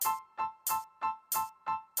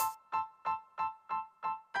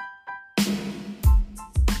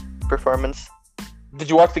performance. Did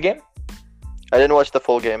you watch the game? I didn't watch the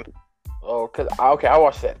full game. Oh, okay, I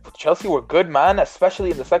watched it. Chelsea were good, man,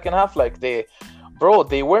 especially in the second half. Like they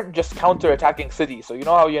weren't just counter-attacking City. So you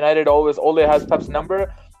know how United always Ole has Pep's number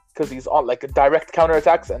because he's on like direct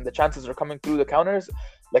counter-attacks and the chances are coming through the counters.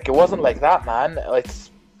 Like it wasn't like that, man. Like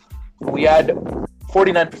we had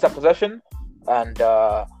 49% possession and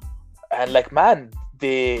like man,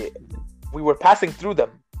 we were passing through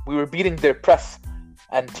them. We were beating their press,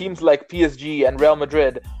 and teams like PSG and Real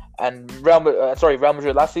Madrid and Real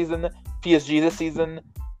Madrid last season, PSG this season.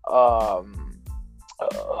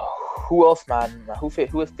 Who else, man? Who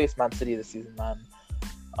has faced Man City this season, man?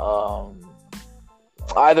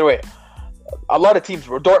 Either way, a lot of teams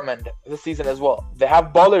were Dortmund this season as well. They have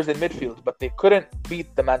ballers in midfield, but they couldn't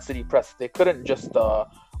beat the Man City press. They couldn't just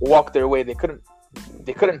walk their way. They couldn't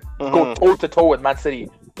go toe to toe with Man City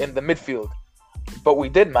in the midfield. But we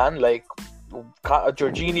did, man. Like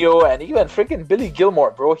Jorginho and even freaking Billy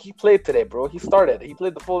Gilmore, bro. He played today, bro. He started. He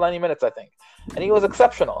played the full 90 minutes, I think, and he was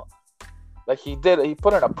exceptional. Like he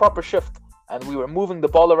put in a proper shift, and we were moving the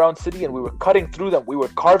ball around City, and we were cutting through them. We were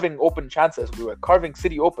carving open chances. We were carving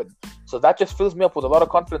City open. So that just fills me up with a lot of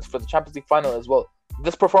confidence for the Champions League final as well.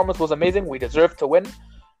 This performance was amazing. We deserved to win,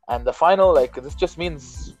 and the final, like this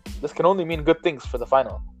can only mean good things for the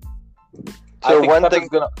final. So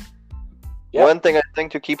one thing I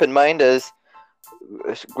think to keep in mind is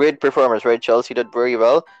great performance, right? Chelsea did very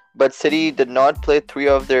well, but City did not play three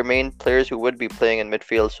of their main players who would be playing in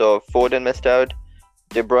midfield. So Foden missed out,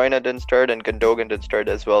 De Bruyne didn't start, and Gundogan didn't start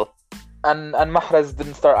as well. And Mahrez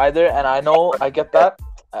didn't start either, and I know, I get that,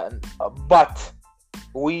 but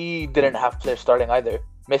we didn't have players starting either.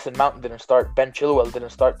 Mason Mount didn't start, Ben Chilwell didn't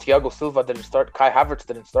start, Thiago Silva didn't start, Kai Havertz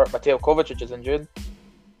didn't start, Mateo Kovacic is injured.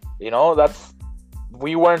 You know,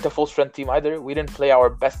 we weren't a full-strength team either. We didn't play our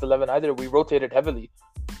best 11 either. We rotated heavily.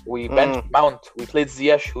 We benched Mount. We played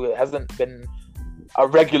Ziyech, who hasn't been a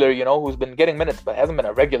regular, you know, who's been getting minutes, but hasn't been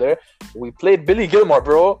a regular. We played Billy Gilmore,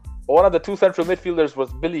 bro. One of the two central midfielders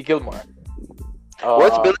was Billy Gilmore.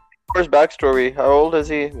 What's Billy Gilmore's backstory? How old is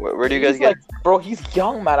he? Where do you guys get? Bro, he's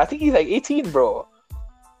young, man. I think he's like 18, bro.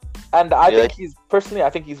 And I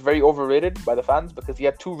think he's very overrated by the fans because he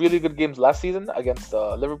had two really good games last season against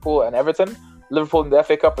Liverpool and Everton. Liverpool in the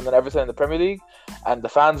FA Cup and then Everton in the Premier League, and the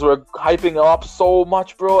fans were hyping him up so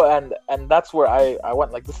much, bro. And that's where I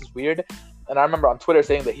went like, this is weird. And I remember on Twitter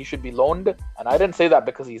saying that he should be loaned, and I didn't say that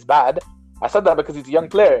because he's bad. I said that because he's a young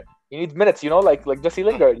player. He needs minutes, you know, like Jesse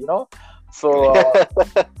Lingard, you know. So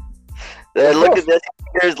look at this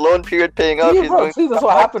year's loan period paying off. That's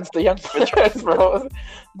what happens to young players, bro.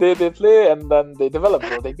 They play and then they develop,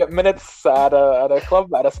 bro. They get minutes at a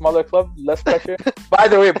club, at a smaller club, less pressure. By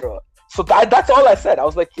the way, bro. So that's all I said. I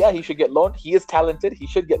was like, yeah, he should get loaned. He is talented. He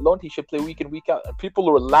should get loaned. He should play week in, week out. And people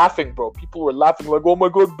were laughing, bro. People were laughing like, oh my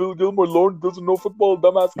God, Bill Gilmore loaned, doesn't know football,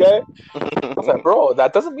 dumbass guy. I was like, bro,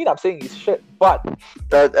 that doesn't mean I'm saying he's shit. But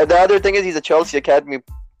the other thing is he's a Chelsea Academy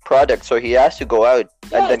product, so he has to go out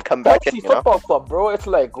and then come back in. Football club, bro. It's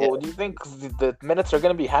like, do you think the minutes are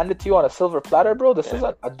going to be handed to you on a silver platter, bro? This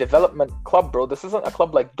isn't a development club, bro. This isn't a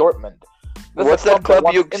club like Dortmund. What's that club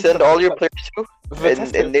you send all your players to?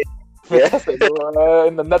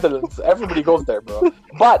 In the Netherlands. Everybody goes there, bro.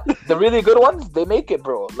 But the really good ones, they make it,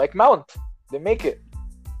 bro. Like Mount, they make it.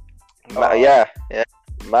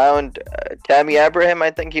 Mount, Tammy Abraham,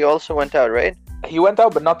 I think he also went out, right? He went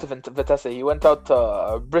out, but not to Vitesse. He went out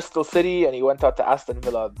to Bristol City, and he went out to Aston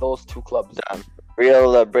Villa. Those two clubs.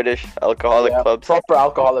 Real British alcoholic clubs. Proper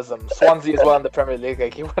alcoholism. Swansea as well in the Premier League.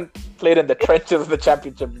 Like he played in the trenches of the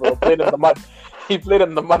Championship, bro. Played in the mud. He played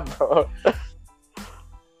in the mud, bro.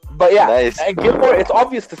 But yeah, nice. And Gilmore, it's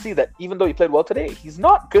obvious to see that even though he played well today, he's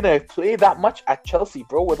not going to play that much at Chelsea,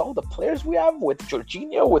 bro. With all the players we have, with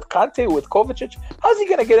Jorginho, with Kante, with Kovacic, how's he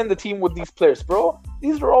going to get in the team with these players, bro?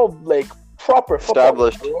 These are all like proper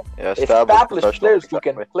established players who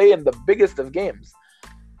can play in the biggest of games.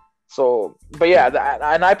 So, but yeah,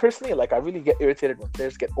 and I personally, like, I really get irritated when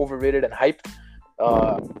players get overrated and hyped.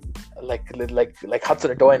 Like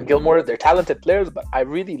Hudson-Odoi and Gilmore, they're talented players, but I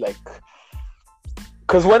really like...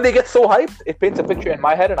 Because when they get so hyped, it paints a picture in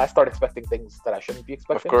my head, and I start expecting things that I shouldn't be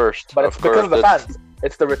expecting. Of course, but it's because of the fans.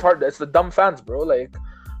 It's the dumb fans, bro. Like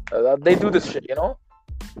they do this shit, you know.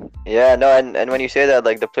 Yeah, no, and when you say that,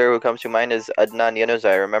 like the player who comes to mind is Adnan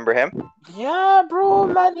Januzaj. Remember him? Yeah, bro.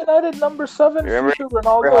 Man United number 7. Remember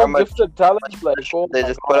Ronaldo, gifted talent. Like, they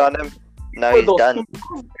just put on him. Now he's done.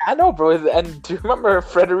 I know, bro. And do you remember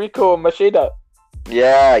Federico Macheda?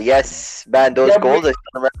 Yeah. Yes, man. Those goals I still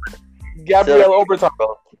remember. Gabriel Obertan.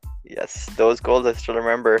 Yes, those goals I still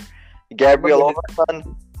remember. Gabriel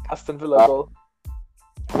Obertan. Aston Villa goal.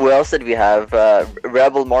 Who else did we have?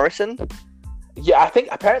 Rebel Morrison. Yeah, I think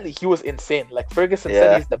apparently he was insane. Like Ferguson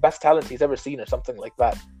said, he's the best talent he's ever seen, or something like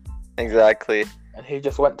that. Exactly. And he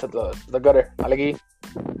just went to the gutter. Alagi.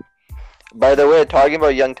 By the way, talking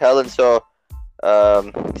about young talent, so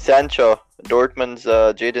Sancho, Dortmund's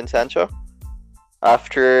Jadon Sancho,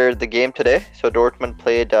 after the game today, so Dortmund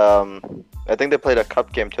played, I think they played a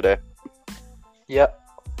cup game today. Yeah.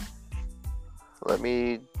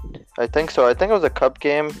 I think so. I think it was a cup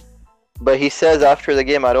game. But he says after the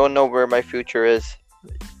game, I don't know where my future is.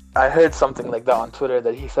 I heard something like that on Twitter,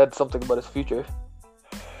 that he said something about his future.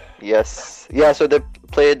 Yes. Yeah, so they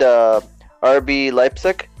played RB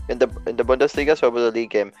Leipzig in the Bundesliga, so it was a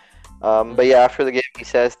league game. But yeah, after the game, he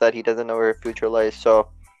says that he doesn't know where his future lies. So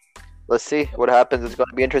let's see what happens. It's going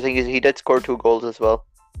to be interesting. He did score 2 goals as well.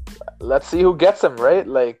 Let's see who gets him, right?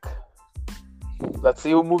 Like, let's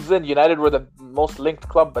see who moves in. United were the most linked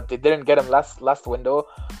club, but they didn't get him last window.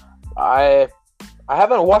 I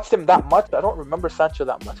haven't watched him that much. I don't remember Sancho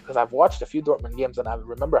that much because I've watched a few Dortmund games and I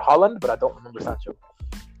remember Haaland, but I don't remember Sancho.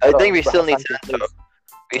 I think we still need Sancho.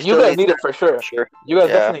 You guys need it for sure. You guys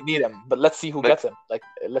definitely need him, but let's see who gets him. Like,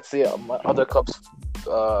 let's see other clubs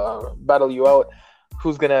battle you out.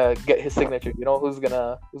 Who's gonna get his signature? You know, who's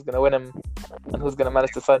gonna win him, and who's gonna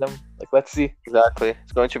manage to sign him? Like, let's see. Exactly,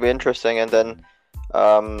 it's going to be interesting, and then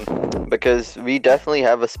because we definitely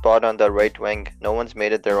have a spot on the right wing. No one's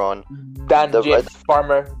made it their own. James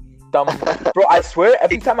Farmer, dumb bro. I swear,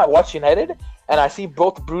 every time I watch United and I see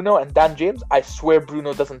both Bruno and Dan James, I swear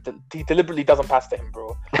Bruno he deliberately doesn't pass to him,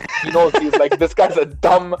 bro. He knows he's like, this guy's a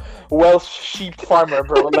dumb Welsh sheep farmer,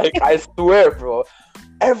 bro. Like, I swear, bro.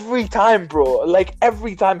 Every time, bro. Like,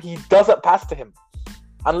 every time he doesn't pass to him,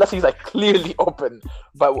 unless he's like clearly open.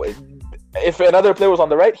 But if another player was on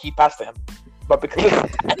the right, he'd pass to him. But because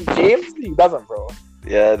it's James, he doesn't, bro.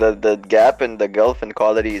 Yeah, the gap and the gulf in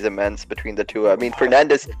quality is immense between the two. I mean,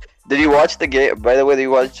 Fernandes. Did you watch the game? By the way, did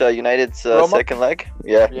you watch United's second leg?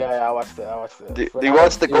 Yeah. Yeah, I watched it. Did you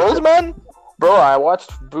watch the goals, man? Bro, I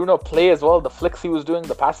watched Bruno play as well. The flicks he was doing,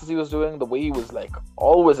 the passes he was doing, the way he was like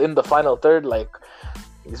always in the final third. Like,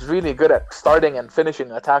 he's really good at starting and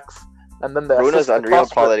finishing attacks. And then Bruno's unreal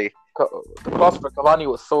quality. The cross for Cavani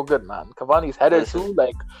was so good, man. Cavani's header too,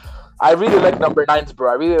 like. I really like number 9s, bro.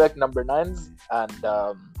 I really like number 9s, and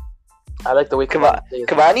I like the way Cavani plays.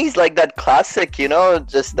 Cavani's like that classic, you know,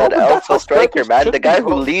 just that alpha striker, man. The guy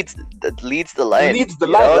who leads the line. He leads the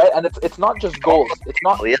line, right? And it's not just goals. It's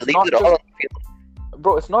not.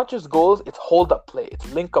 Bro, it's not just goals. It's hold up play.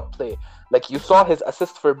 It's link up play. Like, you saw his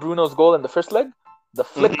assist for Bruno's goal in the first leg, the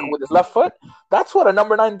flick with his left foot. That's what a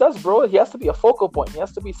number 9 does, bro. He has to be a focal point. He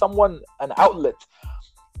has to be an outlet,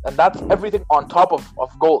 and that's everything on top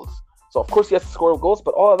of goals. So, of course, he has to score goals,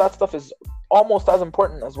 but all of that stuff is almost as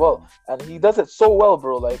important as well. And he does it so well,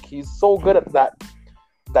 bro. Like, he's so good at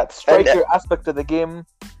that striker aspect of the game.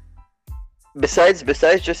 Besides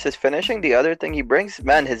just his finishing, the other thing he brings,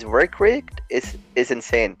 man, his work rate is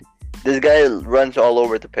insane. This guy runs all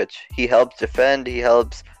over the pitch. He helps defend. He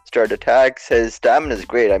helps start attacks. His stamina is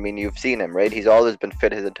great. I mean, you've seen him, right? He's always been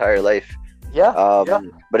fit his entire life. Yeah.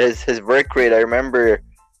 But his work rate, I remember,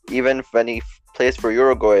 even when he plays for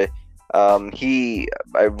Uruguay.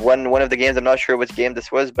 I won one of the games. I'm not sure which game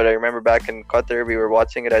this was, but I remember back in Qatar we were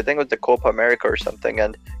watching it. I think it was the Copa America or something,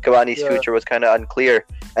 and Cavani's future was kind of unclear.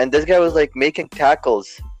 And this guy was like making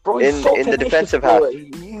tackles in the defensive half.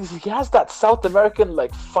 He has that South American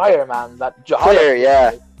like fire, man. That flair,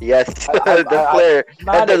 yeah, yes, the flair,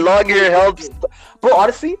 and the long hair helps. Bro,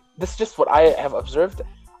 honestly, this is just what I have observed.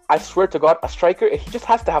 I swear to God, a striker, he just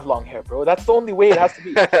has to have long hair, bro. That's the only way it has to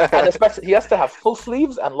be. And especially, he has to have full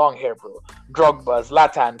sleeves and long hair, bro. Drogba,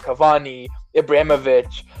 Zlatan, Cavani,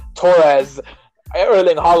 Ibrahimovic, Torres,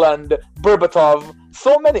 Erling Haaland, Berbatov.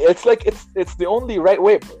 So many. It's like, it's the only right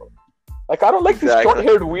way, bro. Like, I don't like these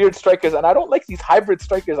short-haired, weird strikers, and I don't like these hybrid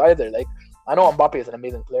strikers either. Like, I know Mbappe is an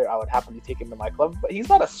amazing player. I would happily take him in my club, but he's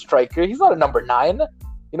not a striker. He's not a number 9.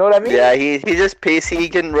 You know what I mean? Yeah, he's just pacey. He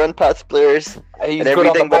can run past players. He's good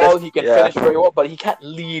on the ball. He can finish very well, but he can't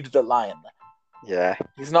lead the line. Yeah.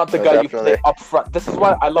 He's not the guy definitely. You play up front. This is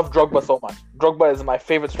why I love Drogba so much. Drogba is my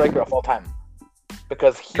favorite striker of all time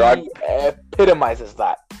because he epitomizes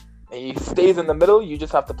that. He stays in the middle. You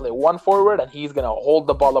just have to play one forward, and he's gonna hold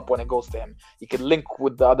the ball up when it goes to him. He can link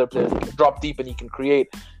with the other players. He can drop deep, and he can create.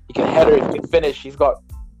 He can header. He can finish. He's got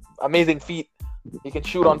amazing feet. He can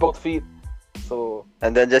shoot on both feet. So,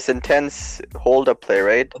 and then just intense hold-up play,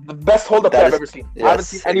 right? The best hold-up play I've ever seen. Yes, I haven't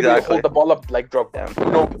seen anybody hold the ball up like Drogba. Yeah.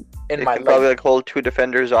 Nope. In my life. Probably like hold 2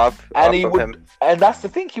 defenders off and him. And that's the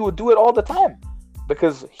thing. He would do it all the time.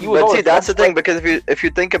 because he was. But always see, that's the one thing. striker. Because if you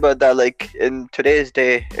think about that, like in today's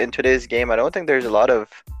game, I don't think there's a lot of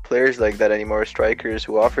players like that anymore, strikers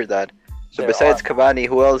who offer that. So There besides are Cavani,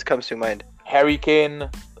 who else comes to mind? Harry Kane,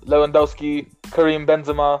 Lewandowski, Karim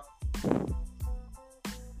Benzema.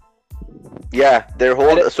 Yeah, their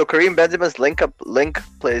whole. So Karim Benzema's link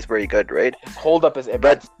play is very good, right? His hold up is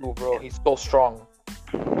immense too, bro. He's so strong.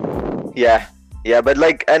 Yeah, yeah, but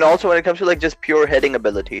like, and also when it comes to like just pure heading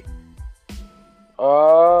ability.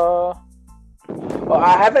 Well,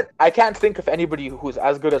 I can't think of anybody who's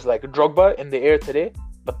as good as like Drogba in the air today.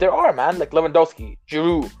 But there are, man, like Lewandowski,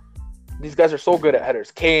 Giroud. These guys are so good at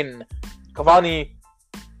headers. Kane, Cavani.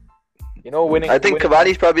 Winning. I think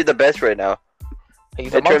Cavani's probably the best right now.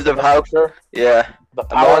 He's in terms of how, the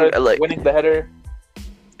power, like winning the header.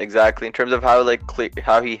 Exactly, in terms of how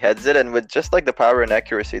how he heads it, and with just like the power and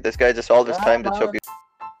accuracy, this guy just all this time did so beautiful.